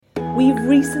We've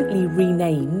recently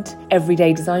renamed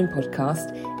Everyday Design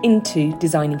Podcast into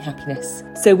Designing Happiness.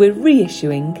 So we're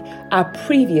reissuing our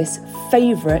previous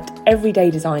favourite Everyday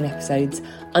Design episodes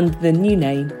under the new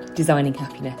name Designing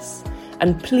Happiness.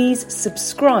 And please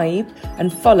subscribe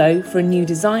and follow for a new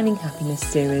Designing Happiness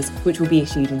series, which will be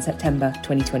issued in September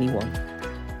 2021.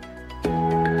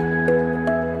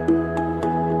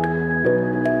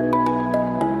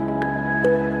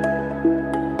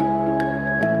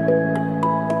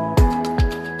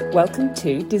 Welcome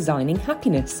to Designing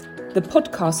Happiness, the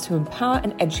podcast to empower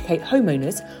and educate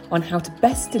homeowners on how to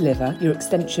best deliver your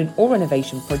extension or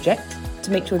renovation project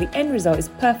to make sure the end result is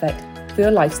perfect for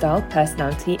your lifestyle,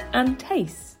 personality and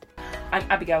taste. I'm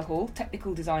Abigail Hall,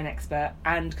 technical design expert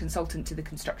and consultant to the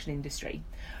construction industry.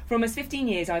 For almost 15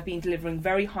 years, I've been delivering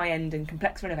very high-end and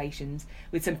complex renovations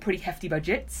with some pretty hefty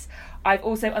budgets. I've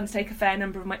also undertaken a fair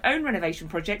number of my own renovation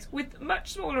projects with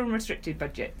much smaller and restricted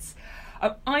budgets.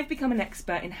 I've become an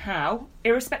expert in how,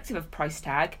 irrespective of price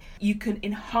tag, you can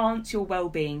enhance your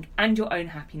well-being and your own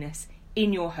happiness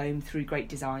in your home through great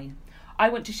design. I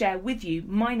want to share with you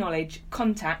my knowledge,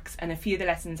 contacts and a few of the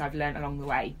lessons I've learned along the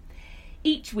way.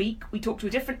 Each week we talk to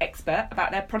a different expert about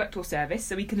their product or service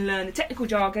so we can learn the technical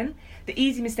jargon, the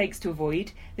easy mistakes to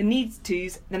avoid, the needs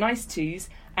tos, the nice tos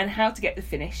and how to get the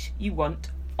finish you want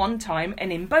on time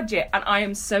and in budget. And I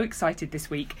am so excited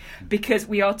this week because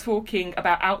we are talking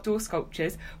about outdoor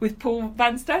sculptures with Paul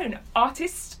Vanstone,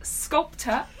 artist,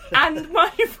 sculptor and my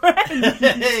friend.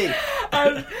 Hey.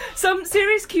 Some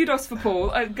serious kudos for Paul.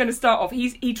 I'm going to start off.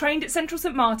 He trained at Central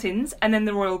St Martin's and then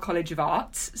the Royal College of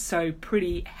Arts, so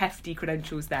pretty hefty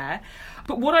credentials there.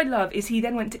 But what I love is he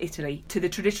then went to Italy to the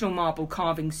traditional marble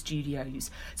carving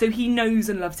studios. So he knows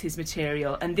and loves his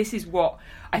material, and this is what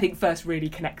I think first really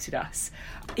connected us.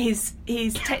 His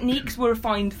techniques were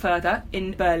refined further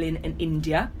in Berlin and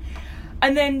India.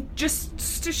 And then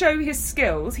just to show his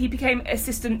skills, he became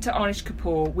assistant to Anish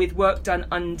Kapoor with work done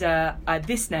under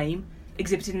this name,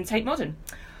 exhibited in Tate Modern.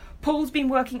 Paul's been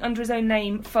working under his own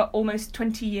name for almost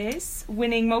 20 years,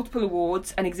 winning multiple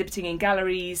awards and exhibiting in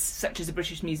galleries such as the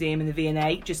British Museum and the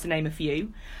V&A, just to name a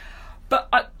few. But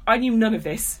I knew none of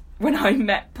this when I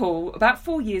met Paul about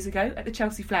 4 years ago at the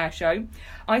Chelsea Flower Show.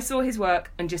 I saw his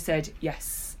work and just said,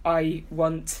 yes, I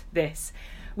want this.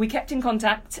 We kept in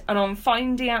contact, and on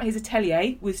finding out his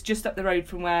atelier was just up the road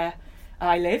from where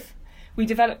I live, we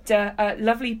developed a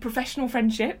lovely professional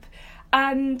friendship.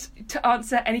 And to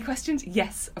answer any questions,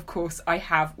 yes, of course, I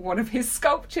have one of his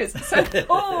sculptures. So,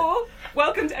 Paul,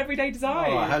 welcome to Everyday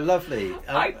Design. Oh, how lovely.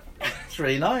 It's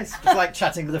really nice. It's like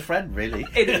chatting with a friend, really.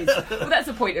 It is. Well, that's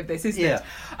the point of this, isn't it?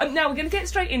 Now, we're going to get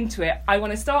straight into it. I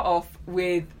want to start off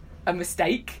with a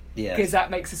mistake, because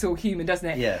that makes us all human, doesn't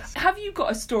it? Yes. Have you got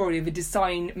a story of a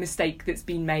design mistake that's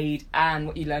been made and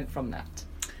what you learned from that?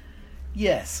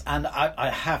 Yes, and I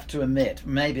have to admit,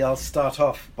 maybe I'll start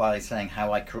off by saying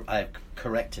how I've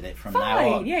corrected it from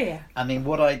now on. Yeah. I mean,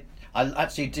 I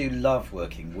actually do love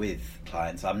working with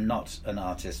clients. I'm not an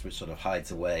artist which sort of hides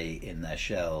away in their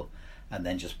shell and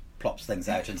then just plops things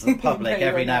out into the public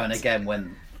every now and again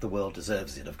when the world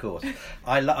deserves it, of course.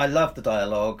 I love the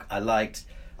dialogue. I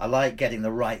like getting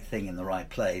the right thing in the right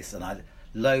place, and I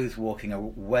loathe walking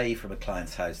away from a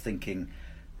client's house thinking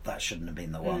that shouldn't have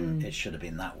been the one, it should have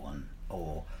been that one,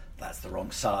 or that's the wrong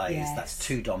size, that's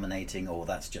too dominating, or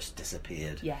that's just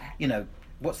disappeared. You know,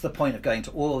 what's the point of going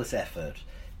to all this effort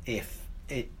if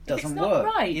it doesn't work?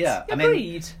 Right. I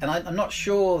mean, and I'm not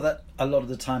sure that a lot of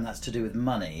the time that's to do with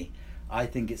money. I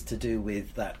think it's to do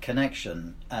with that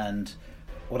connection. And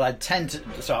what I tend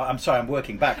to, so I'm sorry, I'm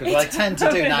working backwards. What I tend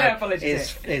to do now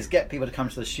is get people to come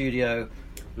to the studio,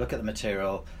 look at the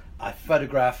material. I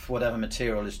photograph whatever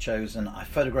material is chosen. I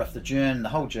photograph the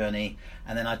whole journey,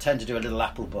 and then I tend to do a little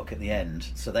apple book at the end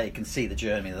so they can see the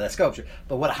journey of their sculpture.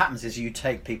 But what happens is you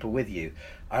take people with you.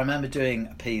 I remember doing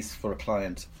a piece for a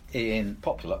client in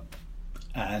Popular,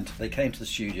 and they came to the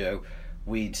studio.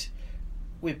 We'd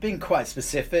been quite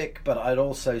specific, but I'd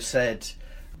also said,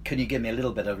 can you give me a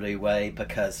little bit of leeway,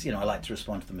 because I like to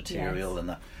respond to the material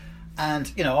and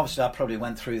obviously I probably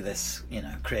went through this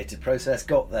creative process,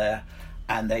 got there,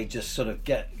 and they just sort of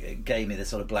gave me this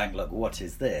sort of blank look, what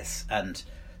is this? And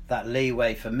that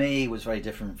leeway for me was very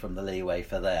different from the leeway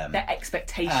for them. Their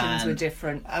expectations were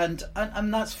different. And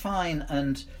that's fine.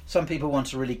 And some people want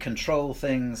to really control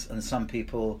things, and some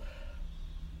people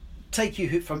take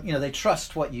you from, they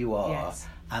trust what you are,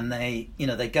 and they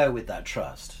go with that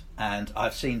trust. And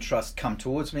I've seen trust come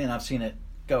towards me, and I've seen it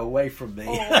go away from me.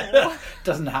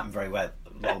 Doesn't happen very well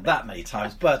that many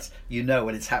times, but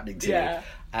when it's happening to you.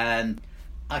 And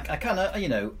I kind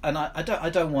of, and I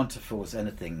don't want to force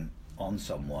anything on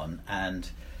someone, and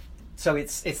So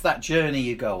it's that journey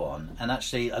you go on, and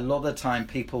actually a lot of the time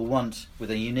people want,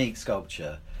 with a unique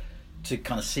sculpture, to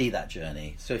kind of see that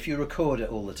journey. So if you record it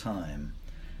all the time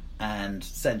and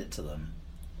send it to them,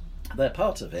 they're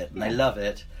part of it and they love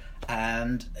it,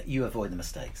 and you avoid the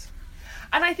mistakes.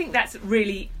 And I think it's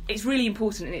really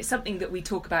important, and it's something that we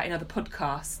talk about in other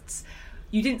podcasts.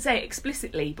 You didn't say it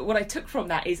explicitly, but what I took from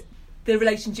that is the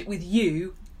relationship with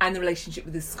you and the relationship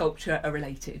with the sculpture are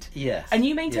related. Yes. And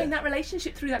you maintain that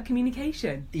relationship through that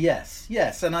communication. Yes.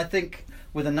 And I think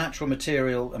with a natural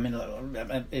material, I mean,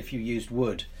 if you used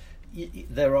wood,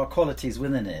 there are qualities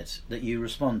within it that you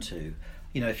respond to.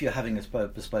 You know, if you're having a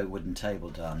bespoke wooden table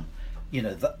done, you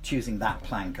know, choosing that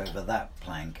plank over that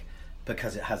plank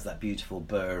because it has that beautiful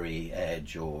burry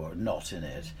edge or knot in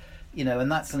it, you know,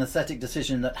 and that's an aesthetic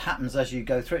decision that happens as you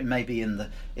go through it. It may be in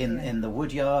the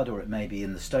wood yard, or it may be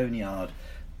in the stone yard,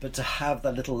 but to have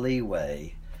that little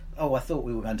leeway. Oh, I thought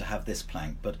we were going to have this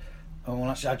plank, but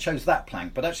actually I chose that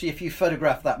plank. But actually, if you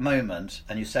photograph that moment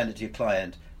and you send it to your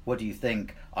client, what do you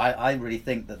think? I really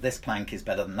think that this plank is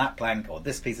better than that plank, or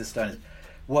this piece of stone is.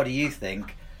 What do you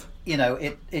think? You know,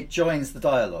 it joins the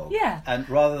dialogue. Yeah. And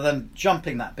rather than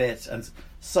jumping that bit and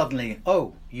suddenly,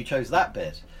 oh, you chose that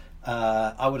bit,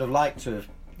 I would have liked to have.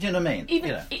 Do you know what I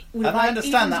mean? And I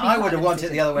understand that. I would have wanted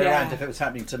it the other way around if it was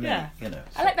happening to me. Yeah. You know.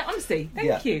 I like that honesty.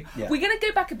 Thank you. Yeah. We're going to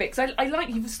go back a bit because I like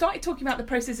you've started talking about the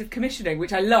process of commissioning,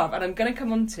 which I love, and I'm going to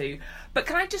come on to. But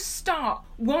can I just start?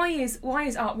 Why is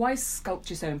art? Why is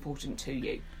sculpture so important to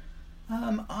you?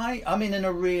 I mean, in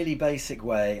a really basic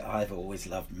way, I've always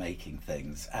loved making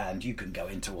things, and you can go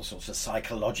into all sorts of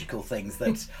psychological things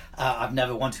that I've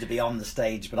never wanted to be on the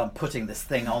stage, but I'm putting this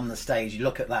thing on the stage. You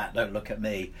look at that, don't look at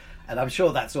me, and I'm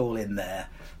sure that's all in there.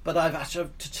 But I've actually,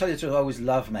 to tell you the truth, I always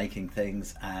loved making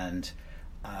things, and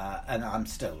I'm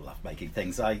still love making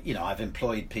things. I've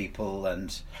employed people,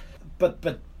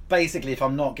 but basically, if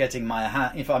I'm not getting my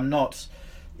hand, if I'm not,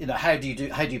 how do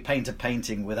you paint a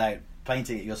painting without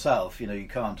painting it yourself? You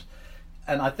can't.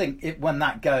 And I think when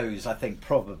that goes, I think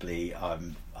probably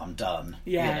I'm done.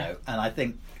 And I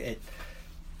think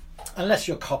unless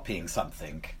you're copying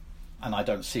something, and I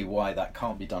don't see why that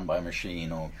can't be done by a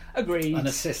machine or an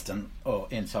assistant or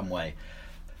in some way.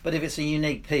 But if it's a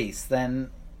unique piece,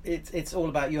 then it's all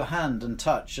about your hand and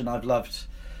touch. And I've loved,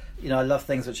 I love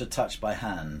things which are touched by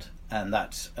hand, and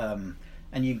that.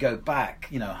 And you go back,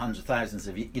 hundreds, thousands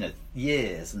of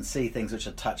years, and see things which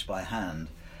are touched by hand,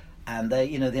 and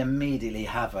they immediately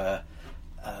have a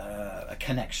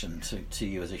connection to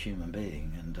you as a human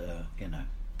being, and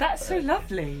That's so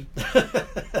lovely.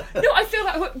 No, I feel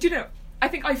that. Do you know? I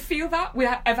think I feel that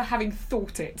without ever having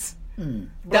thought it.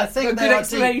 That's a good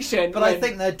explanation. I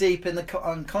think they're deep in the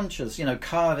unconscious.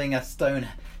 Carving a stone.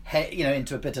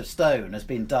 Into a bit of stone has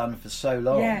been done for so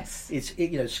long. Yes. It's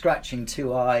scratching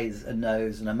two eyes, a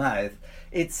nose, and a mouth.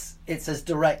 It's as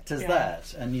direct as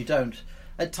that, and you don't.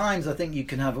 At times, I think you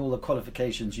can have all the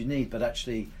qualifications you need, but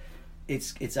actually,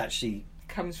 it's actually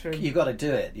comes from. You've got to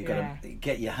do it. You've got to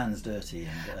get your hands dirty,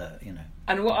 and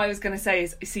And what I was going to say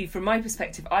is, see, from my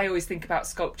perspective, I always think about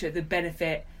sculpture, the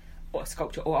benefit, or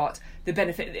sculpture or art, the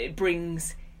benefit that it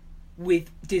brings.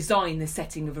 With design, the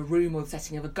setting of a room or the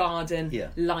setting of a garden,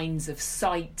 lines of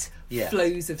sight,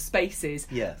 flows of spaces.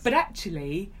 Yes. But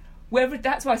actually,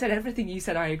 that's why I said everything you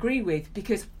said I agree with,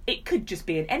 because it could just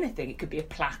be in anything. It could be a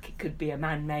plaque, it could be a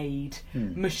man-made,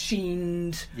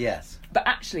 machined. Yes. But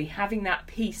actually, having that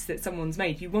piece that someone's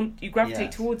made, you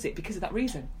gravitate towards it because of that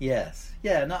reason. Yes.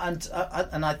 Yeah. No,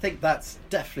 and I think that's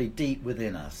definitely deep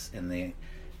within us in the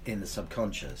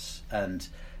subconscious, and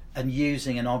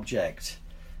using an object.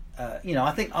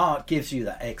 I think art gives you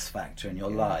that X factor in your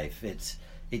life.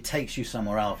 It takes you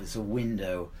somewhere else. It's a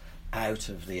window out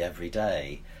of the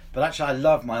everyday. But actually, I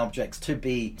love my objects to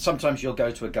be. Sometimes you'll go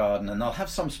to a garden and they'll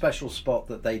have some special spot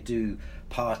that they do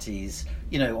parties.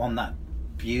 On that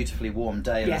beautifully warm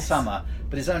day in the summer.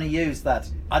 But it's only used that.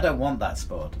 I don't want that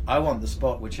spot. I want the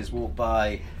spot which is walked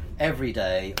by every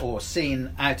day or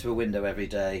seen out of a window every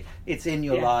day. It's in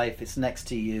your life. It's next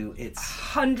to you. It's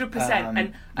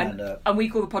 100%. And we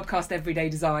call the podcast Everyday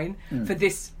Design for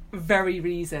this very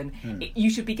reason.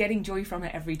 You should be getting joy from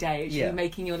it every day. It should be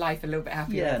making your life a little bit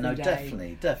happier every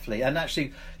day. Definitely. And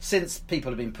actually, since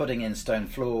people have been putting in stone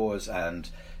floors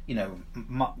and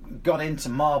got into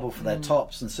marble for their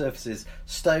tops and surfaces,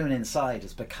 stone inside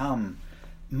has become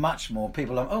much more.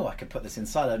 People are, I could put this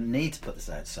inside. I don't need to put this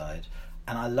outside.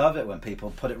 And I love it when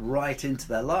people put it right into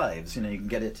their lives. You can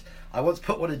get it. I once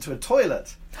put one into a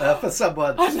toilet for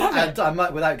someone, I love it. And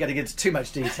without getting into too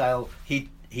much detail, he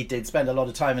he did spend a lot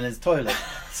of time in his toilet.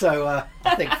 So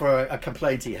I think for a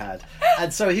complaint he had,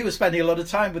 and so he was spending a lot of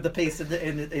time with the piece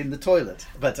in the toilet.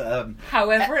 But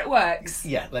however it works,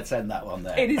 yeah, let's end that one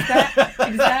there. it is their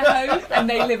home, and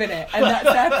they live in it, and that's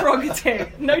their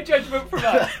prerogative. No judgment from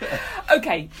us.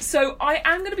 Okay, so I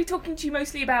am going to be talking to you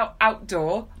mostly about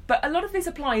outdoor, but a lot of this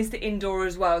applies to indoor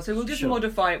as well. So we'll just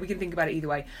modify it. We can think about it either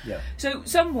way. Yeah. So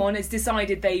someone has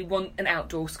decided they want an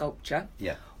outdoor sculpture.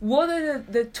 Yeah. What are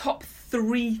the top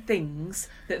 3 things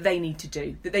that they need to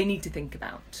do, that they need to think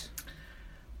about?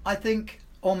 I think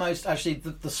almost actually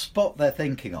the spot they're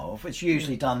thinking of, it's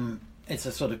usually done, it's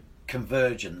a sort of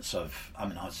convergence of, I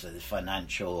mean, I'd say the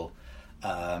financial,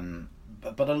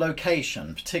 but a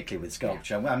location, particularly with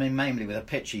sculpture. I mean, mainly with a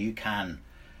picture, you can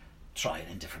try it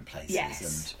in different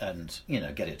places and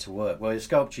get it to work. Whereas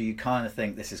sculpture, you kind of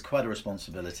think this is quite a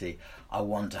responsibility. I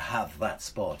want to have that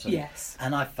spot.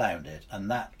 And I found it, and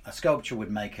that a sculpture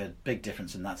would make a big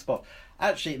difference in that spot.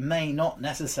 Actually, it may not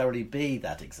necessarily be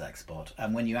that exact spot,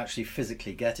 and when you actually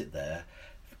physically get it there,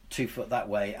 2 foot that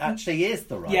way, actually is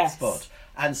the right spot.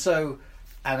 And so,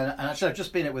 and actually, I've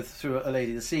just been through a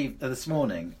lady this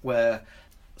morning where.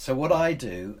 So what I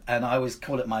do, and I always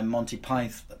call it my Monty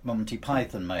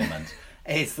Python moment,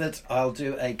 is that I'll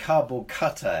do a cardboard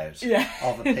cutout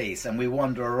of a piece, and we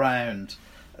wander around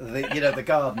the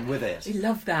garden with it. I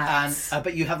love that. And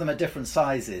but you have them at different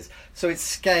sizes, so it's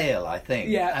scale, I think.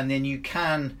 Yeah. And then you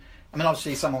can, I mean,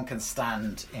 obviously someone can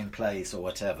stand in place or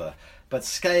whatever, but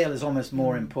scale is almost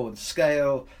more important.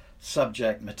 Scale,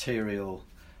 subject, material.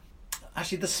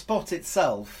 Actually, the spot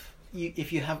itself.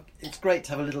 It's great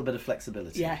to have a little bit of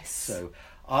flexibility. Yes. So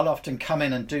I'll often come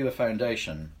in and do a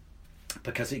foundation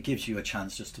because it gives you a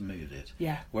chance just to move it.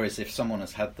 Yeah. Whereas if someone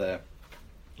has had their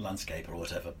landscape or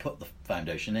whatever put the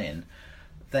foundation in,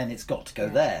 then it's got to go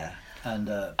there. And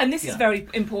this is very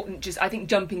important, just I think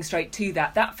jumping straight to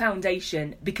that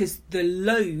foundation, because the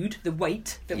load, the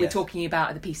weight that we're talking about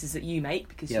are the pieces that you make,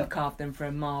 because you've carved them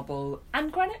from marble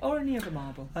and granite, or any other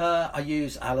marble? I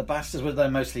use alabasters, but they're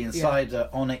mostly inside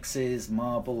onyxes,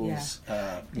 marbles.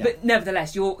 But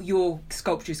nevertheless, your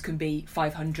sculptures can be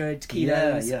 500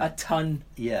 kilos, a ton.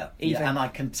 Yeah, even. And I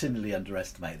continually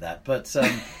underestimate that. But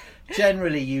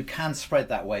generally, you can spread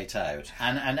that weight out,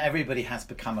 and everybody has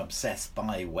become obsessed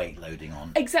by weight loading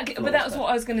on. Exactly, but that's what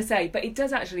I was going to say. But it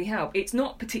does actually help. It's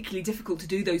not particularly difficult to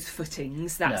do those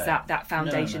footings. That's that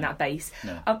foundation, that base.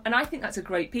 No. And I think that's a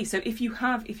great piece. So if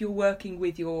you're working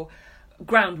with your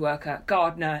ground worker,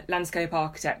 gardener, landscape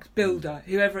architect, builder,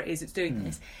 whoever it is that's doing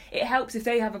this, it helps if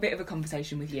they have a bit of a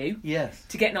conversation with you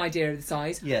to get an idea of the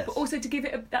size, but also to give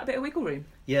it that bit of wiggle room.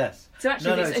 Yes. So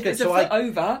actually, if it's a foot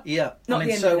over, not the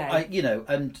end of the day.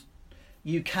 And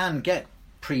you can get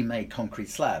pre-made concrete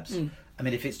slabs. I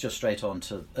mean, if it's just straight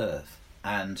onto earth,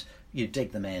 and you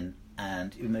dig them in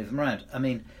and you move them around. I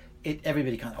mean,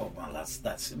 everybody kind of,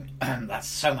 that's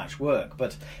so much work,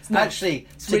 but actually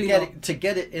to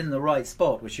get it in the right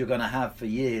spot, which you're going to have for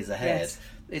years ahead,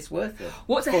 it's worth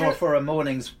it. For a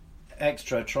morning's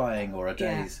extra trying or a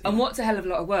day's. And what's a hell of a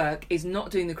lot of work is not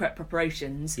doing the correct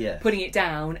preparations, putting it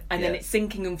down, and then it's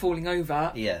sinking and falling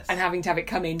over, and having to have it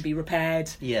come in, be repaired,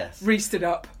 re-stood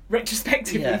up,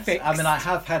 retrospectively fixed. I mean, I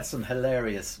have had some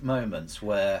hilarious moments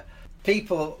where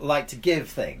people like to give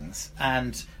things,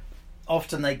 and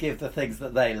often they give the things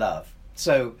that they love.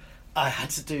 So I had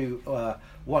to do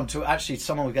one to actually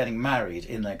someone was getting married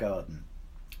in their garden,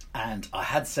 and I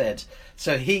had said,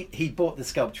 so he bought the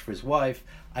sculpture for his wife.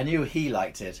 I knew he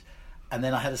liked it, and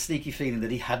then I had a sneaky feeling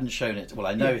that he hadn't shown it. Well,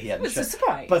 I know he hadn't. It was a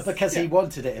surprise, but because he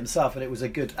wanted it himself, and it was a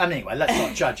good. Anyway, let's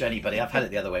not judge anybody. I've had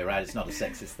it the other way around. It's not a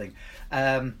sexist thing.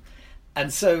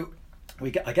 And so I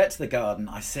get to the garden.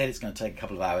 I said it's going to take a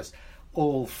couple of hours.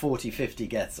 All 40, 50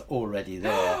 guests already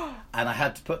there, and I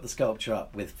had to put the sculpture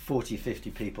up with 40,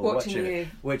 50 people watching it,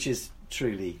 which is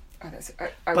truly. I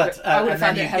would have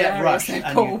found it hilarious,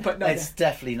 Paul, but no. It's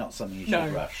definitely not something you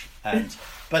should rush.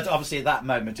 But obviously at that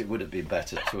moment it would have been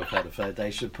better to have had a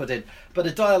foundation put in. But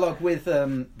a dialogue with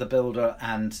the builder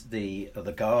and the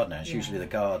gardener, it's usually the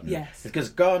gardener. Because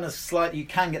gardeners you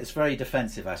can get this very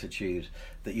defensive attitude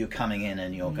that you're coming in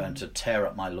and you're going to tear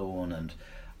up my lawn, and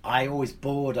I always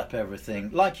board up everything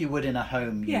like you would in a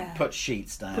home. You put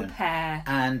sheets down, prepare,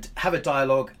 and have a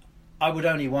dialogue. I would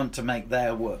only want to make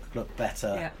their work look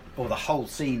better, or the whole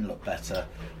scene look better.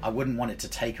 I wouldn't want it to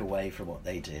take away from what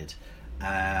they did.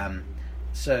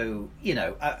 So,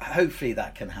 hopefully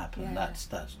that can happen. Yeah. That's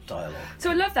dialogue.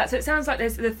 So I love that. So it sounds like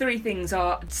there's the three things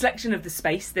are selection of the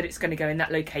space that it's going to go in,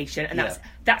 that location, and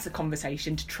that's a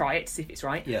conversation to try it, to see if it's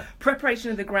right. Yeah.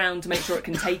 Preparation of the ground to make sure it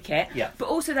can take it. Yeah. But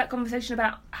also that conversation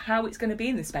about how it's going to be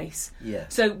in the space. Yeah.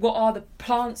 So what are the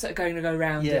plants that are going to go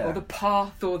around it, or the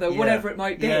path, or the whatever it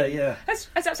might be. Yeah. That's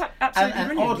absolutely And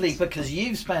brilliant. oddly, because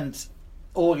you've spent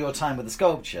all your time with the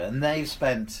sculpture and they've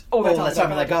spent all their their time time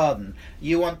with their garden,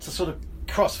 you want to sort of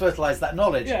cross-fertilise that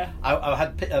knowledge. Yeah. I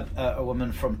had a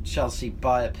woman from Chelsea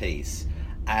buy a piece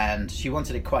and she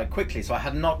wanted it quite quickly, so I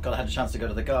had not had a chance to go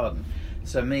to the garden.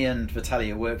 So me and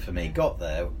Vitalia, who worked for me, got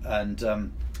there,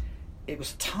 and it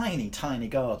was a tiny, tiny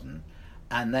garden.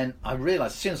 And then I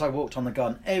realised, as soon as I walked on the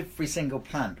garden, every single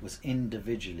plant was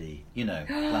individually,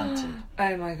 planted.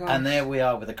 Oh my gosh. And there we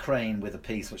are with a crane with a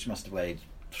piece which must have weighed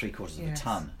 3/4 of a Yes.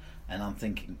 ton. And I'm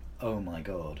thinking, oh my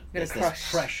God, Gonna there's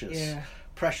crush. this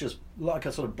precious, like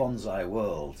a sort of bonsai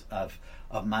world of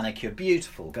manicured,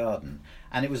 beautiful garden.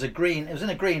 And it was in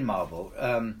a green marble.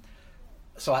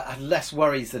 So I had less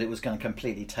worries that it was going to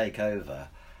completely take over.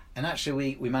 And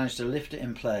actually we managed to lift it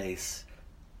in place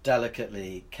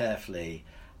delicately, carefully,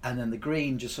 and then the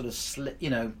green just sort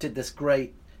of did this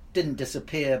great, didn't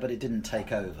disappear, but it didn't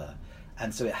take over.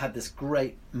 And so it had this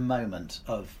great moment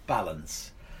of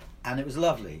balance. And it was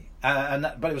lovely,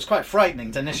 but it was quite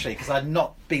frightening initially because I'd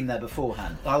not been there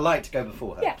beforehand. I like to go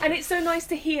beforehand. Yeah, and it's so nice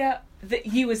to hear that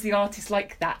you as the artist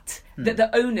like that, that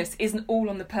the onus isn't all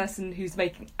on the person who's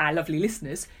making, our lovely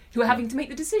listeners, who are having to make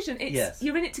the decision. It's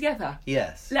you're in it together.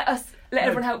 Yes. Let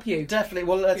everyone help you. Definitely.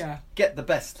 Well, let's get the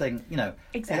best thing,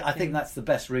 Exactly. I think that's the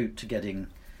best route to getting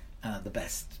the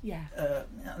best. Yeah.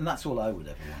 And that's all I would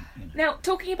ever want. Now,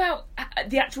 talking about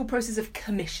the actual process of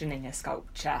commissioning a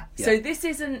sculpture. So this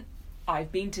isn't...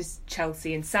 I've been to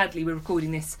Chelsea, and sadly we're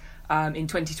recording this in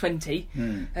 2020.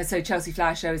 So Chelsea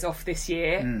Flower Show is off this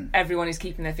year. Everyone is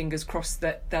keeping their fingers crossed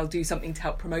that they'll do something to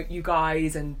help promote you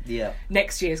guys, and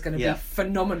next year is going to be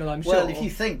phenomenal, I'm sure. Well, if you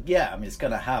think, it's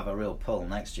going to have a real pull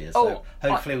next year. So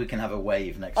hopefully we can have a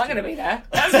wave next year. I'm going to be there.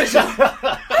 That's for sure.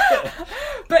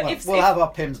 But we'll have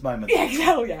our Pim's moments.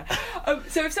 Yeah.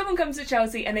 So if someone comes to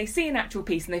Chelsea and they see an actual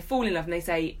piece and they fall in love and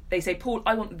they say, Paul,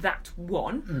 I want that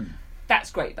one. That's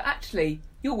great, but actually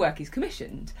your work is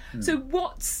commissioned. So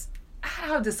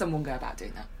how does someone go about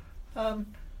doing that?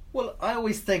 Well, I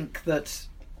always think that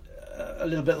a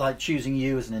little bit like choosing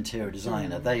you as an interior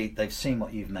designer, they've seen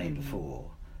what you've made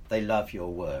before. They love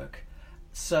your work,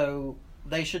 so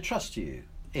they should trust you.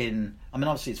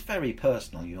 Obviously it's very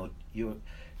personal.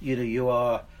 You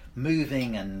are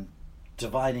moving and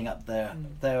dividing up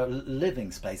their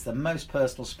living space, the most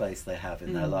personal space they have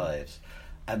in their lives.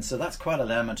 And so that's quite an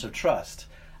element of trust.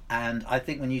 And I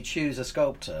think when you choose a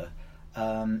sculptor,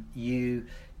 you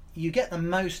get the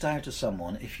most out of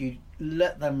someone if you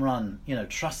let them run,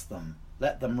 trust them,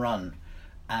 let them run.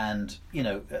 And,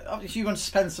 obviously you want to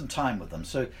spend some time with them.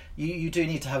 So you do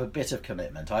need to have a bit of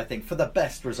commitment, I think, for the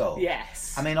best result.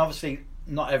 Yes. Obviously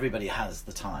not everybody has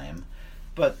the time,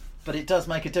 but it does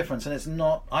make a difference. And it's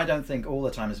not, I don't think all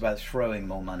the time it's about throwing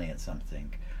more money at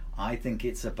something. I think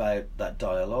it's about that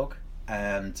dialogue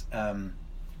and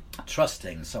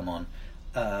trusting someone.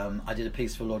 I did a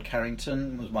piece for Lord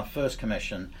Carrington. It was my first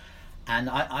commission, and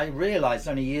I realised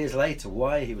only years later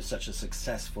why he was such a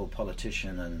successful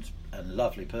politician and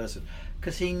lovely person,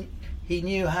 because he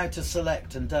knew how to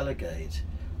select and delegate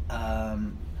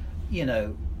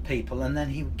people, and then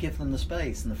he would give them the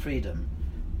space and the freedom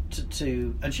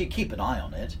to and she'd keep an eye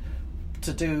on it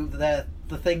to do the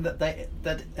thing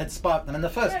that had sparked them in the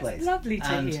first place. That's lovely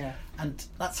to hear. And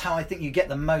that's how I think you get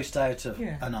the most out of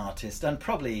an artist, and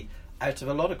probably out of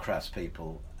a lot of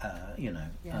craftspeople,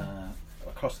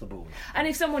 across the board. And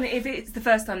if it's the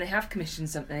first time they have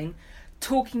commissioned something,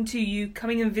 talking to you,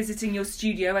 coming and visiting your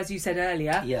studio, as you said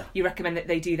earlier, you recommend that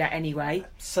they do that anyway.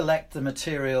 Select the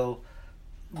material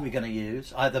we're going to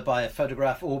use, either by a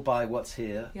photograph or by what's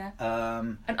here.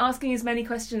 And asking as many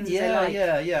questions as they like.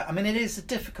 It is a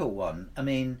difficult one.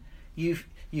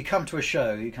 You come to a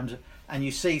show, and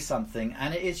you see something,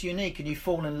 and it is unique, and you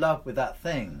fall in love with that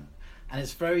thing, and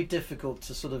it's very difficult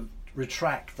to sort of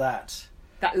retract that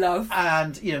love.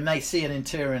 And may see an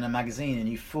interior in a magazine, and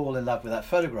you fall in love with that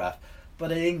photograph, but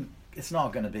it's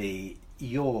not going to be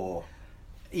your.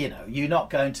 You're not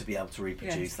going to be able to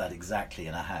reproduce that exactly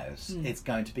in a house. It's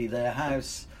going to be their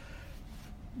house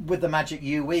with the magic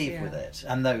you weave with it,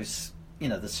 and those,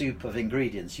 the soup of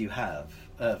ingredients you have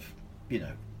of,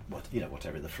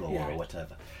 whatever, the floor or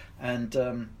whatever.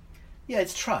 And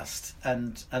it's trust,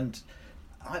 and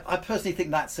I personally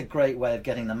think that's a great way of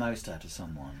getting the most out of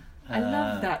someone. I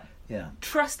love that. Yeah.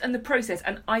 Trust and the process.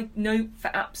 And I know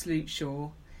for absolute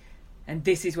sure, and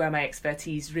this is where my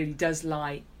expertise really does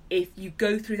lie, if you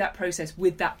go through that process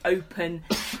with that open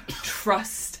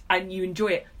trust and you enjoy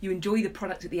it, you enjoy the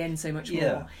product at the end so much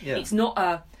more. Yeah. It's not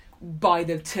a by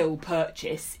the till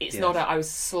purchase. It's Yes. not a I was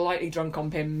slightly drunk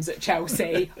on Pimm's at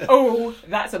Chelsea. Oh,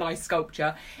 that's a nice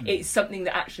sculpture. It's something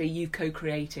that actually you've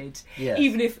co-created. Yes.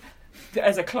 Even if,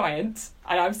 as a client,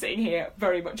 and I'm sitting here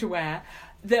very much aware,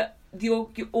 that your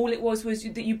all it was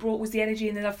that you brought was the energy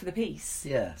and the love for the piece.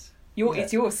 Yes.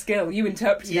 It's your skill. You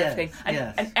interpreted Yes, everything.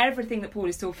 And everything that Paul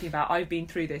is talking about, I've been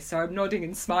through this, so I'm nodding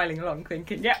and smiling along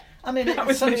thinking, yeah. I mean, that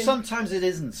was me. sometimes it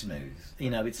isn't smooth.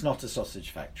 It's not a sausage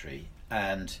factory.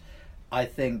 And I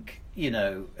think,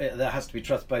 there has to be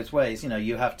trust both ways.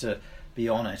 You have to be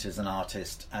on it as an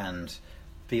artist and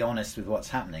be honest with what's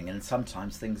happening. And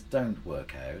sometimes things don't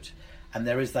work out. And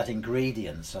there is that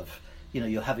ingredients of,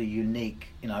 you'll have a unique,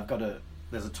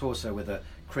 there's a torso with a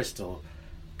crystal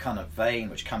kind of vein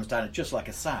which comes down just like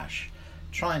a sash,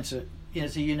 trying to,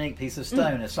 it's a unique piece of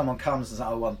stone. If someone comes and says,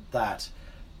 I want that,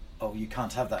 oh, you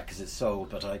can't have that because it's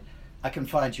sold, but I can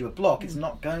find you a block. It's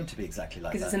not going to be exactly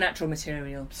like that. Because it's a natural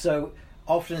material. So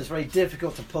often it's very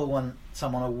difficult to pull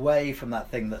someone away from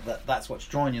that thing that's what's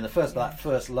drawing you, that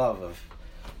first love of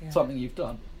something you've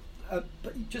done.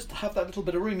 But you just have that little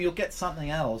bit of room, you'll get something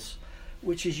else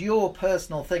which is your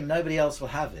personal thing. Nobody else will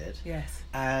have it. Yes.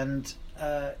 And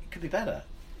it could be better.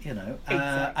 Exactly.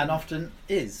 And often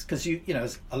is, because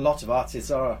as a lot of artists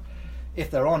are,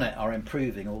 if they're on it, are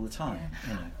improving all the time.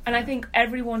 And I think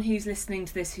everyone who's listening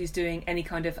to this, who's doing any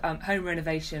kind of home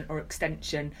renovation or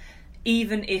extension,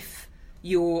 even if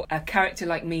you're a character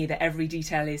like me, that every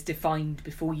detail is defined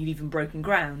before you've even broken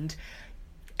ground,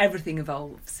 everything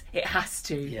evolves. It has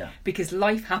to, because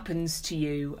life happens to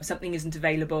you. Something isn't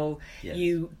available. Yes.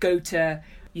 You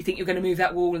think you're going to move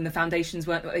that wall and the foundations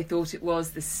weren't what they thought it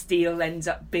was. The steel ends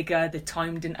up bigger. The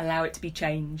time didn't allow it to be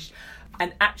changed.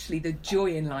 And actually the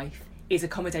joy in life is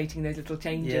accommodating those little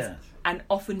changes. Yes. And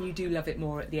often you do love it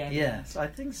more at the end. Yes, I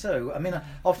think so. I mean,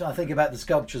 often I think about the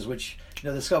sculptures, which,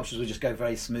 the sculptures will just go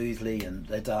very smoothly and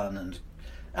they're done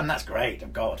and that's great, oh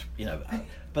God,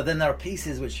 But then there are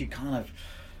pieces which you kind of,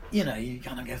 you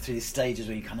kind of go through these stages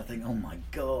where you kind of think, oh my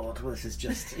God, well, this is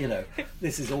just,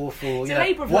 this is awful. It's a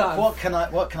labour of love. What can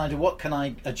I do? What can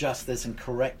I adjust this and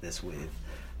correct this with?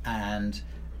 And,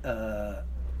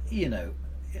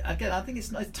 again, I think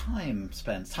it's time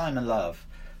spent, time and love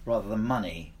rather than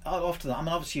money. Often,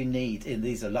 obviously you need,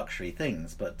 these are luxury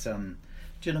things, but do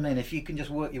you know what I mean? If you can just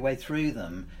work your way through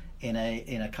them in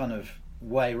a kind of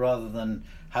way rather than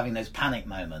having those panic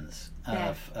moments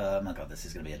of oh my God, this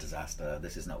is going to be a disaster,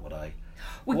 this is not what I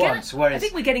want. I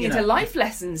think we're getting into life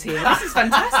lessons here. This is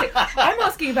fantastic. I'm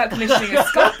asking about commissioning a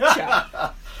sculpture.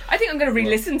 I think I'm going to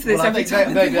re-listen to this every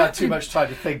time. Maybe I have too much time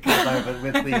to think at the moment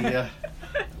with the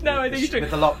no, I think it's true.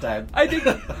 With the lockdown. I think,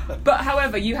 but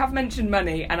however, you have mentioned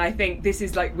money, and I think this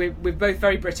is like we're both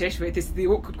very British. This is the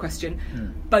awkward question: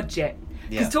 budget.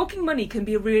 Because talking money can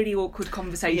be a really awkward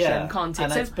conversation, can't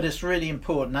it? But it's really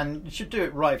important, and you should do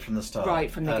it right from the start.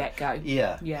 Right from the get-go.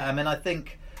 Yeah. I mean,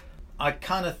 I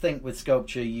kind of think with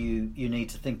sculpture, you need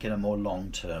to think in a more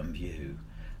long-term view.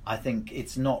 I think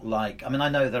it's not like, I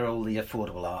know there are all the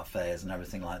affordable art fairs and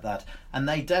everything like that, and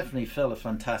they definitely fill a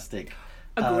fantastic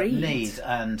need.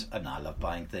 And I love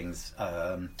buying things.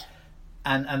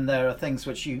 And there are things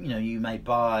which you may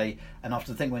buy, and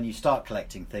often think when you start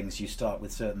collecting things, you start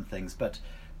with certain things, but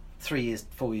 3 years,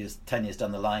 4 years, 10 years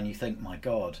down the line, you think, my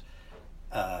God,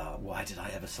 why did I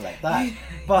ever select that?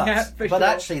 But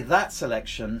actually, that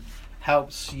selection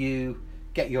helps you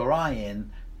get your eye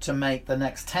in to make the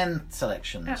next 10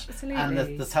 selections. Absolutely.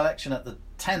 And the selection at the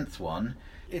 10th one,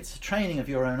 it's a training of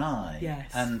your own eye. Yes.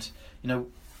 And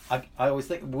I always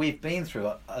think we've been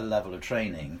through a level of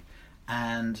training,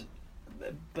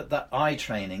 but that eye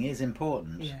training is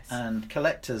important. Yes. And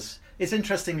collectors, it's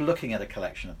interesting looking at a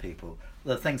collection of people,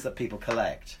 the things that people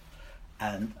collect,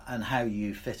 and how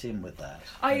you fit in with that.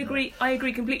 I agree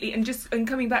completely. And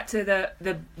coming back to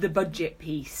the budget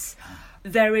piece,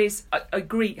 there is, I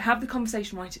agree, have the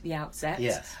conversation right at the outset.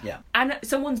 Yes, yeah. And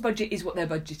someone's budget is what their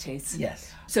budget is.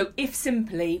 Yes. So if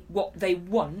simply what they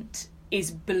want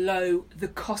is below the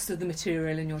cost of the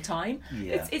material and your time.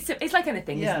 Yeah. It's like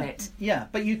anything, isn't it? Yeah,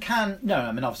 but you can... No,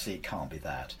 obviously it can't be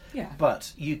that. Yeah.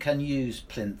 But you can use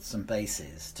plinths and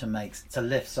bases to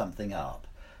lift something up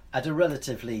at a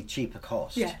relatively cheaper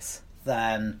cost. Yes.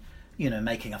 Than,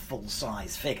 making a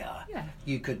full-size figure. Yeah.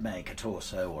 You could make a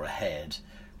torso or a head,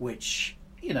 which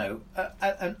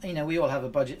we all have a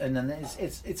budget, and then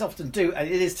it's often it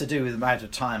is to do with the amount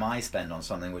of time I spend on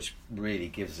something, which really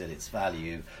gives it its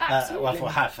value. For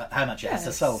how much it has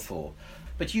to sell for.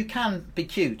 But you can be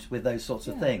cute with those sorts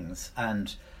of things,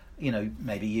 and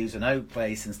maybe use an oak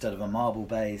base instead of a marble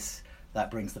base. That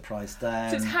brings the price down.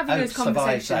 So it's having those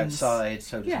conversations. Survives outside,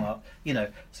 so does not.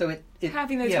 So it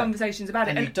having those conversations about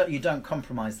it, and you don't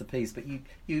compromise the piece, but you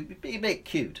be a bit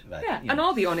cute about it. And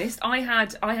I'll be honest, I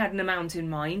had an amount in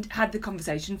mind, had the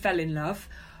conversation, fell in love,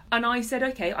 and I said,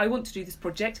 okay, I want to do this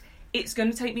project. It's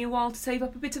going to take me a while to save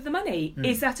up a bit of the money.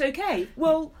 Is that okay?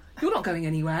 Well, you're not going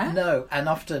anywhere. No, and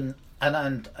often,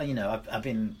 and I've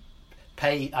been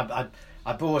paid.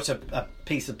 I bought a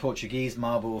piece of Portuguese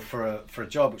marble for a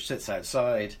job which sits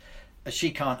outside.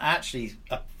 She can't actually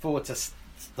afford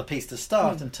the piece to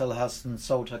start until her husband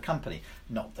sold her company.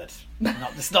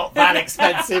 It's not that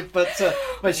expensive, but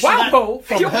Paul,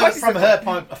 from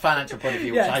her financial point of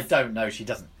view, which I don't know, she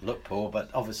doesn't look poor, but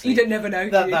obviously you don't never know.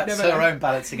 That's her own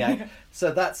balancing out.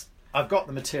 So I've got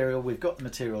the material. We've got the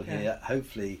material here.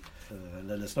 Hopefully,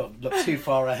 let's not look too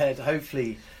far ahead.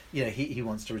 Hopefully, he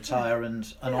wants to retire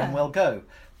and on we'll go.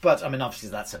 But I mean, obviously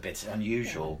that's a bit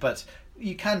unusual. But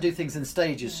you can do things in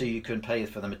stages, so you can pay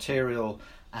for the material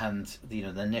and the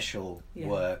initial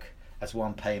work as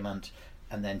one payment,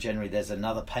 and then generally there's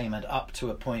another payment up to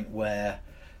a point where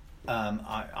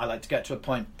I like to get to a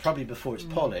point probably before it's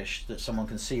polished that someone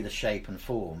can see the shape and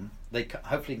form. They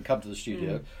hopefully can come to the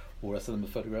studio or I send them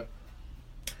a photograph.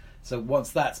 So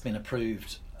once that's been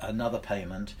approved, another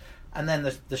payment. And then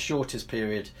the shortest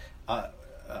period,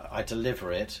 I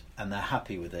deliver it, and they're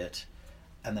happy with it,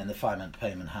 and then the final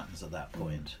payment happens at that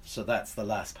point. So that's the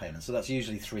last payment. So that's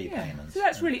usually 3 payments. So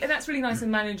that's really nice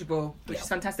and manageable, which is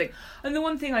fantastic. And the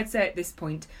one thing I'd say at this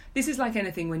point, this is like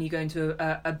anything when you go into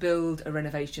a build, a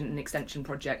renovation, an extension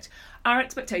project. Our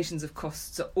expectations of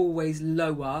costs are always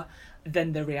lower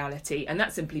than the reality, and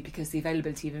that's simply because the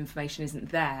availability of information isn't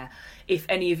there. If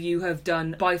any of you have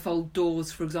done bifold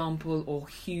doors, for example, or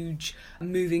huge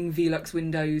moving Velux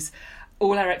windows,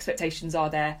 all our expectations are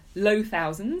there low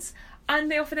thousands, and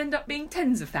they often end up being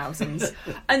tens of thousands.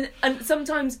 and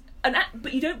sometimes,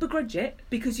 but you don't begrudge it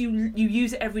because you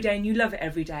use it every day and you love it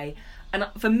every day. And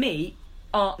for me,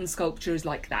 art and sculpture is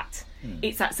like that.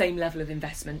 It's that same level of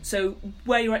investment. So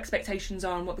where your expectations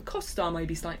are and what the costs are may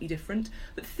be slightly different,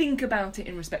 but think about it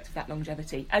in respect of that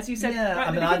longevity. As you said,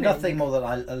 nothing more than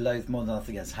I loathe more than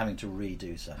nothing is having to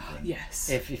redo something.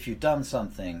 Yes. If you've done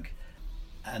something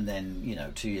and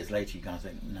then 2 years later you kind of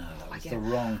think, no, that was the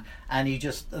wrong, and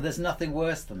there's nothing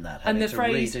worse than that, having to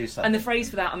redo something. And the phrase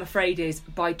for that, I'm afraid, is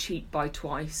buy cheap, buy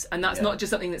twice. And that's not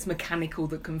just something that's mechanical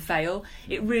that can fail.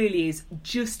 It really is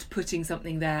just putting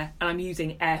something there, and I'm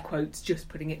using air quotes, just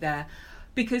putting it there,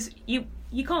 because you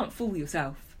can't fool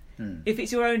yourself. If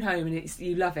it's your own home and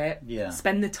you love it,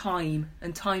 spend the time,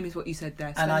 and time is what you said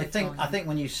there. And I think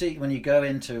when you go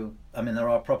into, there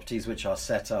are properties which are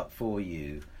set up for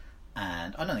you.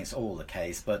 And I don't think it's all the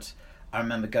case, but I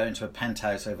remember going to a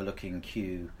penthouse overlooking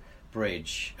Kew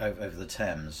Bridge over the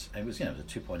Thames. It was, it was a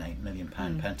 £2.8 million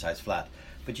penthouse flat,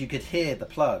 but you could hear the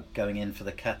plug going in for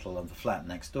the kettle of the flat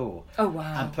next door. Oh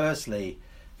wow! And personally,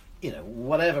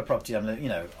 whatever property I'm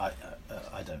living,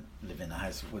 I don't live in a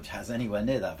house which has anywhere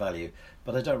near that value,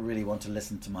 but I don't really want to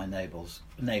listen to my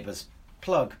neighbour's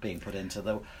plug being put into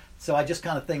the. So I just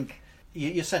kind of think.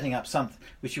 You're setting up something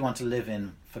which you want to live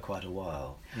in for quite a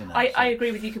while. I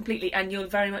agree with you completely, and you'll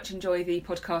very much enjoy the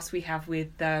podcast we have with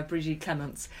Brigitte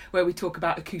Clements, where we talk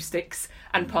about acoustics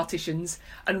and partitions,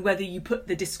 and whether you put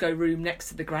the disco room next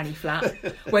to the granny flat,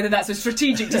 whether that's a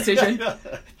strategic decision,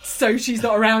 so she's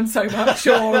not around so much,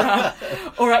 or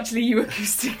actually you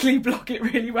acoustically block it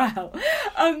really well.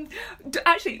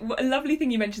 Actually, a lovely thing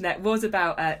you mentioned there was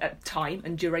about time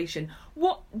and duration.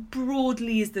 What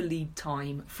broadly is the lead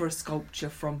time for a sculpture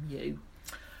from you?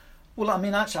 Well,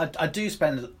 actually, I do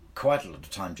spend quite a lot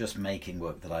of time just making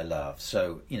work that I love.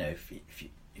 So, if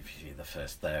you're the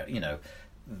first there,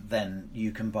 then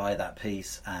you can buy that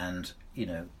piece and,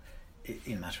 in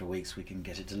a matter of weeks we can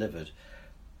get it delivered.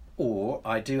 Or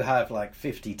I do have like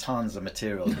 50 tons of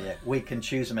material here. We can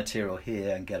choose a material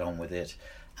here and get on with it.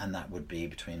 And that would be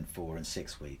between 4 and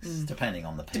 6 weeks, depending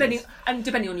on the piece.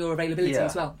 Depending on your availability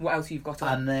as well, what else you've got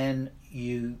on. And then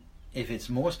if it's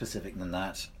more specific than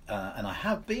that, and I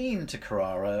have been to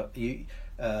Carrara,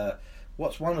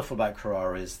 what's wonderful about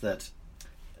Carrara is that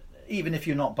even if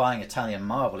you're not buying Italian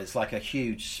marble, it's like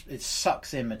it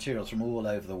sucks in materials from all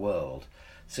over the world.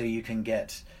 So you can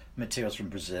get materials from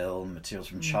Brazil, materials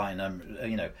from China,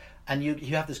 and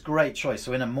you have this great choice.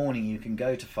 So in a morning you can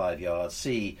go to 5 Yards,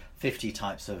 see 50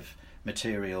 types of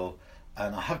material,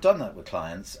 and I have done that with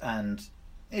clients, and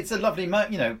it's a lovely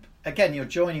again, you're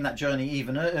joining that journey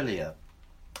even earlier,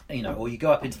 or you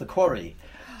go up into the quarry,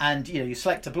 and you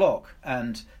select a block,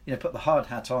 and put the hard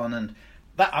hat on, and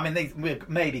that, we're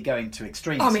maybe going to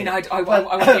extremes. I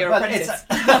want to be your apprentice.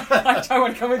 I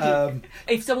want to come with you.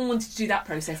 If someone wanted to do that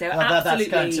process, they were absolutely.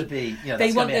 That's going to be.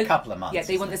 That's going to be a couple of months. Yeah,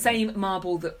 they want the same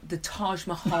marble that the Taj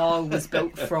Mahal was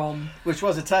built from, which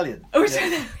was Italian. Oh, so there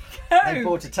we go. They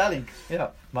bought Italian,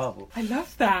 marble. I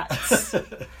love that.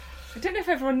 I don't know if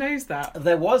everyone knows that.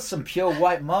 There was some pure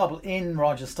white marble in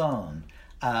Rajasthan.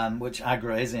 Which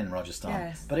Agra is in Rajasthan,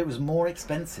 yes. But it was more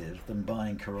expensive than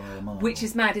buying Carrara marble. Which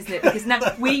is mad, isn't it? Because now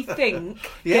we think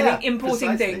importing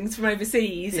precisely. Things from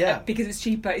overseas because it's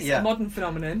cheaper is a modern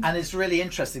phenomenon. And it's really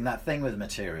interesting, that thing with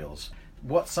materials.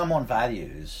 What someone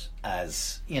values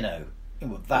as,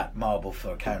 that marble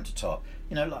for a countertop.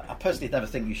 I personally never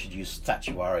think you should use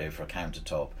statuario for a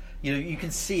countertop. You can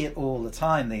see it all the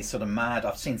time, these sort of mad...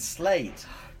 I've seen slate,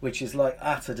 which is like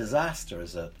utter disaster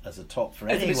as a top for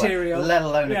as anywhere, material. Let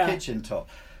alone a kitchen top.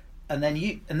 And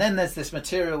then there's this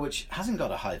material which hasn't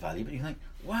got a high value, but you think,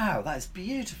 wow, that's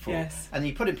beautiful. Yes. And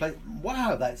you put in place,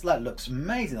 wow, that looks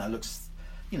amazing. That looks,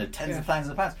 tens of thousands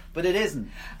of pounds, but it isn't.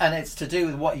 And it's to do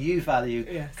with what you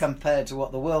value compared to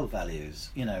what the world values.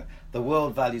 The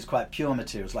world values quite pure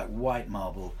materials like white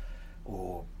marble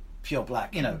or pure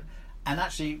black. And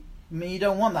actually, you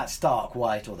don't want that stark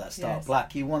white or that stark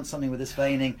black. You want something with this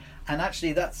veining, and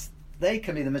actually they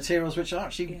can be the materials which are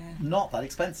actually not that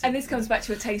expensive. And this comes back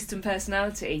to a taste and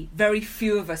personality. Very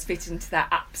few of us fit into that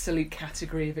absolute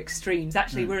category of extremes.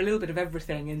 Actually, we're a little bit of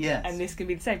everything, and this can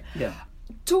be the same. Yeah.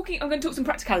 I'm going to talk some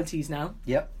practicalities now.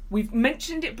 Yep. We've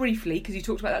mentioned it briefly because you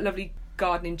talked about that lovely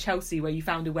garden in Chelsea where you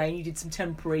found a way and you did some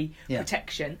temporary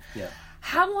protection. Yeah.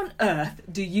 How on earth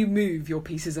do you move your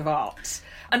pieces of art?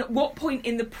 And at what point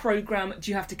in the programme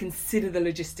do you have to consider the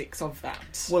logistics of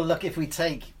that? Well, look, if we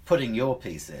take putting your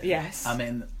piece in... Yes.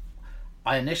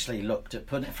 I initially looked at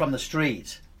putting it from the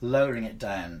street, lowering it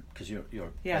down, because you're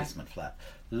a basement flat,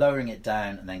 lowering it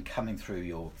down and then coming through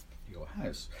your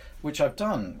house, which I've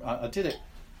done. I did it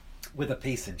with a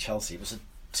piece in Chelsea. It was a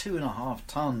 2.5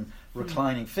 ton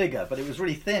reclining figure, but it was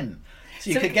really thin. So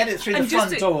you could get it through the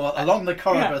front door, along the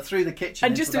corridor, through the kitchen.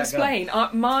 And just to explain,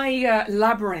 my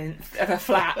labyrinth of a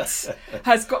flat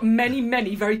has got many,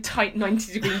 many very tight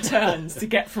 90-degree turns to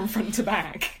get from front to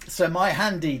back. So my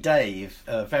handy Dave,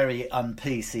 very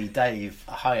un-PC Dave,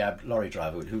 a high-ab lorry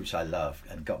driver, which I love,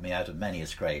 and got me out of many a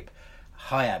scrape,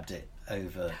 high-abbed it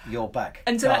over your back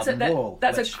and so garden wall.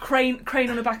 That's a crane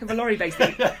on the back of a lorry,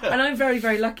 basically. And I'm very,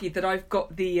 very lucky that I've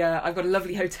got a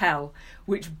lovely hotel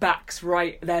which backs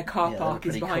right. Their car park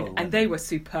is behind, cool, and they were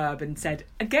superb. And said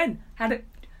again,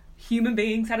 human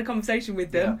beings had a conversation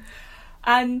with them,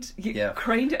 and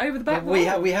craned it over the back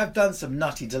wall. We have done some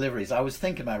nutty deliveries. I was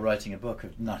thinking about writing a book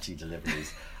of nutty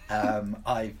deliveries.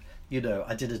 I did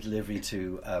a delivery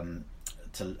to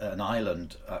an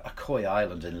island, a Koi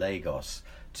island in Lagos,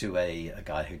 to a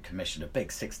guy who commissioned a big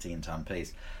 16-ton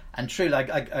piece. And truly,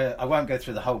 I won't go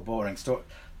through the whole boring story,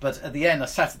 but at the end I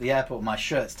sat at the airport with my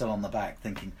shirt still on the back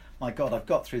thinking, my God, I've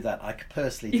got through that. I could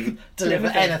personally deliver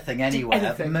anything anywhere.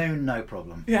 At the moon, no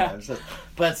problem. Yeah.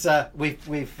 But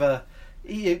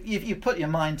you put your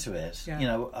mind to it.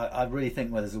 I really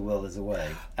think where there's a will, there's a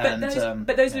way.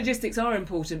 But those logistics are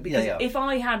important, because if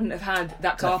I hadn't have had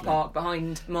that car park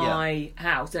behind my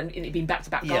house and it been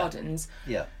back-to-back gardens,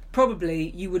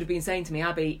 probably you would have been saying to me,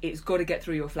 Abby, it's got to get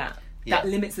through your flat. That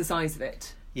limits the size of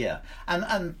it. Yeah,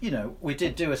 and we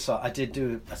did do I did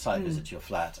do a site visit to your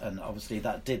flat, and obviously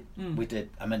that did we did.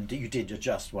 I mean, you did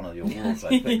adjust one of your walls,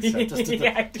 I think, so just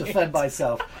to defend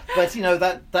myself. But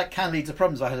that can lead to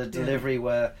problems. I had a delivery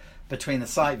where between the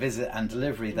site visit and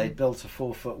delivery, they built a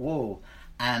 4-foot wall,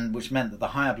 and which meant that the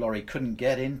high-ab lorry couldn't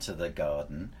get into the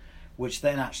garden, which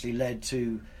then actually led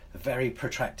to a very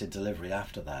protracted delivery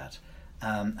after that.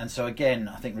 And so again,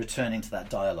 I think returning to that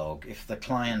dialogue, if the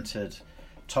client had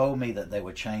told me that they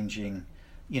were changing,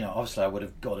 obviously I would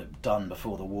have got it done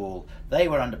before the wall. They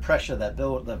were under pressure.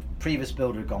 The previous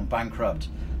builder had gone bankrupt.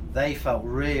 They felt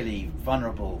really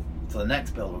vulnerable to the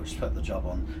next builder which put the job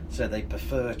on, so they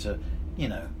prefer to,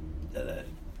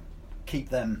 keep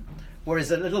them.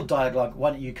 Whereas a little dialogue, why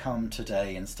don't you come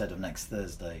today instead of next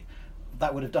Thursday?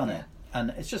 That would have done it.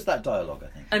 And it's just that dialogue, I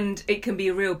think. And it can be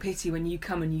a real pity when you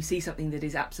come and you see something that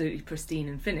is absolutely pristine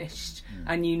and finished,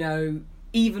 and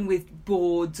even with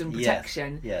boards and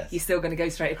protection, you're still going to go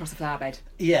straight across the flower bed.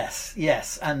 Yes.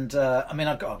 And I'm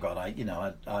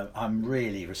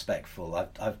really respectful.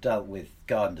 I've dealt with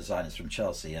garden designers from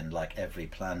Chelsea, and like every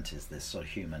plant is this sort of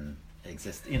human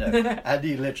exist, and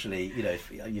you literally,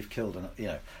 if you've killed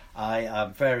I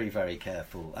am very, very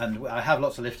careful, and I have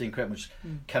lots of lifting equipment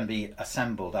which can be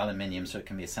assembled, aluminium, so it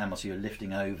can be assembled, so you're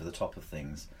lifting over the top of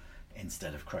things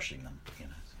instead of crushing them.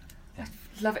 I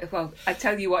love it. Well, I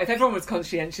tell you what, if everyone was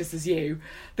conscientious as you,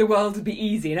 the world would be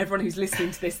easy, and everyone who's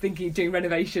listening to this thinking of doing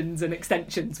renovations and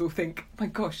extensions will think, my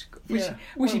gosh,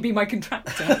 wish he'd be my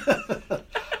contractor.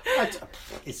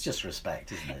 It's just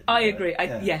respect, isn't it? I agree.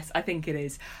 Yes, I think it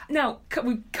is. Now,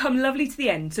 we've come lovely to the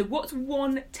end. So what's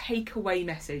one takeaway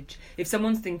message if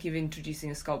someone's thinking of introducing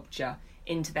a sculpture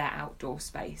into their outdoor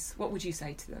space? What would you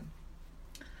say to them?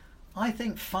 I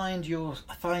think find your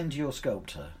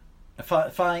sculptor.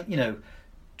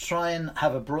 Try and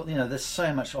have a broad. There's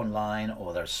so much online,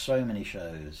 or there are so many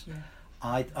shows. Yeah.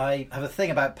 I have a thing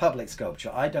about public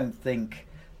sculpture. I don't think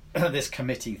this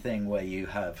committee thing where you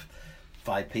have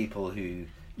 5 people who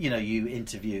you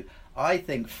interview. I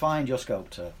think find your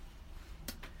sculptor,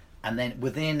 and then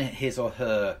within his or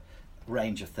her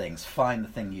range of things, find the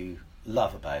thing you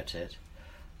love about it.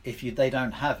 If they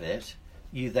don't have it,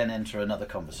 you then enter another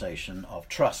conversation of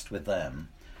trust with them.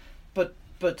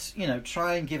 But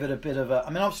try and give it a bit of a...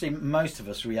 I mean, obviously, most of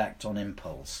us react on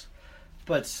impulse.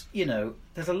 But,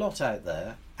 there's a lot out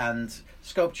there. And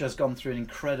sculpture has gone through an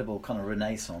incredible kind of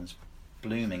renaissance,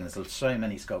 blooming. There's so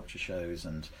many sculpture shows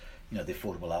and, the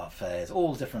affordable art fairs,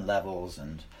 all different levels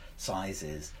and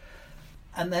sizes.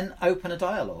 And then open a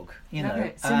dialogue,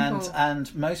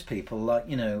 and most people,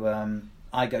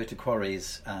 I go to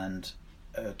quarries and...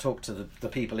 talk to the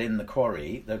people in the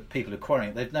quarry, the people who are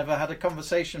quarrying. They've never had a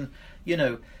conversation,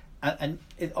 and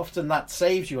often that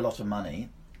saves you a lot of money,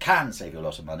 can save you a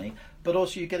lot of money, but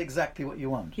also you get exactly what you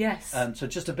want. Yes. So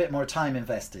just a bit more time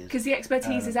invested. Because the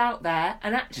expertise is out there,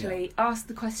 and actually ask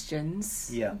the questions.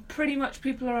 Yeah. Pretty much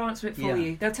people will answer it for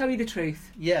you. They'll tell you the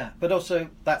truth. Yeah, but also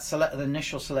the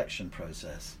initial selection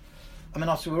process. I mean,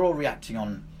 obviously we're all reacting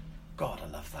on, God, I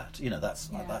love that.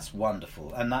 That's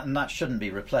wonderful, and that shouldn't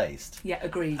be replaced. Yeah,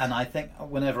 agreed. And I think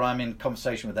whenever I'm in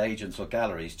conversation with agents or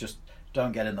galleries, just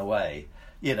don't get in the way.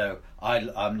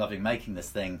 I'm loving making this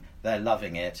thing. They're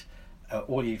loving it.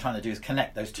 All you're trying to do is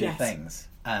connect those two things,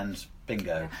 and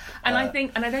bingo. Yeah. And I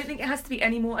don't think it has to be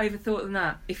any more overthought than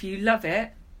that. If you love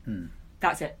it,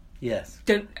 that's it. Yes.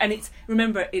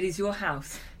 Remember, it is your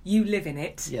house. You live in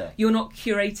it. Yeah. You're not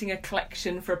curating a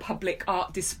collection for a public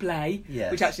art display,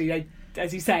 which actually,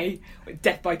 as you say,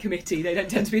 death by committee, they don't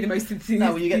tend to be the most enthusiastic.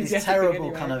 No, well, you get this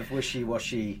terrible kind of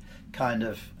wishy-washy kind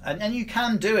of... And you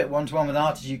can do it one-to-one with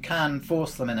artists. You can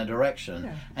force them in a direction,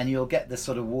 and you'll get this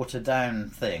sort of watered-down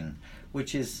thing,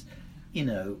 which is, you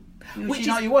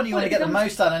want to get the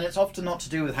most out, and it's often not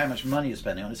to do with how much money you're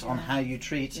spending on. It's on how you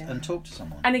treat and talk to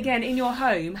someone. And again, in your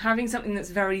home, having something that's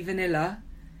very vanilla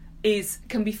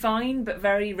can be fine, but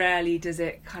very rarely does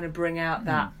it kind of bring out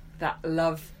that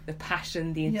love, the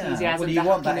passion, the enthusiasm. Well, you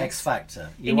want that X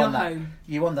factor in your home.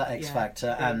 You want that X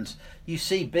factor, and you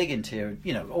see big interior,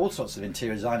 all sorts of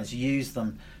interior designers use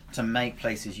them to make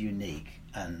places unique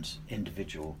and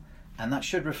individual. And that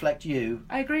should reflect you.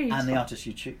 I agree. And the artist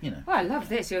you choose, Well, I love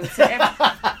this. You're just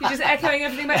echoing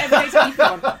everything about every day. You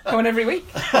come on every week.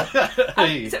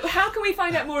 So how can we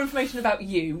find out more information about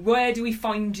you? Where do we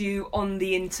find you on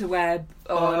the interweb,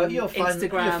 on Instagram?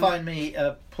 You'll find me,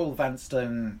 Paul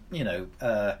Vanstone,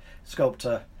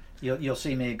 sculptor. You'll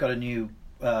see me, got a new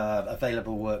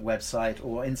available work website,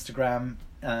 or Instagram,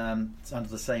 it's under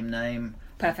the same name.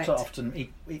 Perfect. So often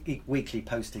weekly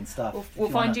posting stuff. We'll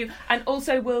find you. And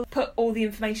also we'll put all the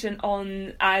information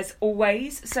on as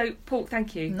always. So, Paul,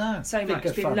 thank you so much.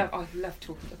 It's been I love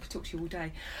to talk to you all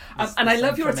day. And I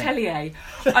love your atelier.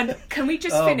 And can we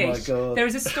just finish? My God. There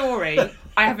is a story.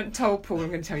 I haven't told Paul, I'm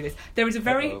going to tell you this. There is a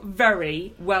very,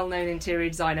 very well-known interior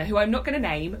designer who I'm not going to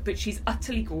name, but she's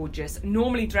utterly gorgeous,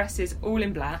 normally dresses all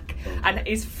in black, and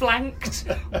is flanked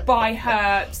by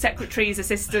her secretaries,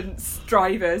 assistants,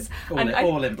 drivers.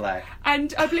 All in black.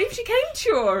 And I believe she came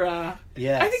to Aura.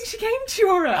 Yes. I think she came to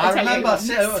Aura. I remember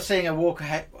seeing a walk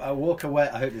away,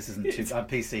 I hope this isn't too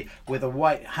PC, with a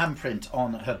white handprint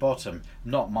on her bottom.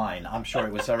 Not mine, I'm sure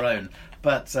it was her own.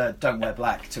 But don't wear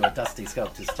black to a dusty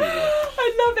sculptor studio.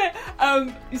 I love it.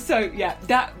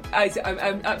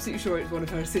 I'm absolutely sure it was one of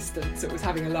her assistants that was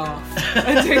having a laugh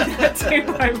and doing that too. It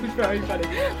was very funny.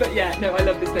 But I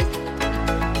love this place.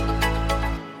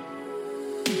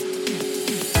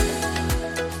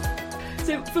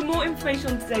 So for more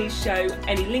information on today's show,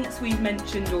 any links we've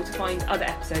mentioned, or to find other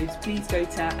episodes, please go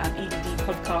to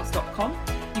eddpodcast.com.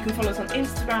 You can follow us on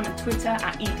Instagram and Twitter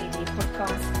at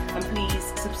eddpodcast, and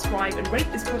please subscribe and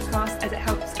rate this podcast as it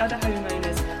helps other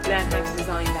homeowners learn how to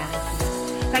design their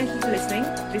houses. Thank you for listening.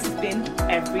 This has been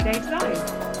Everyday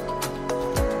Design.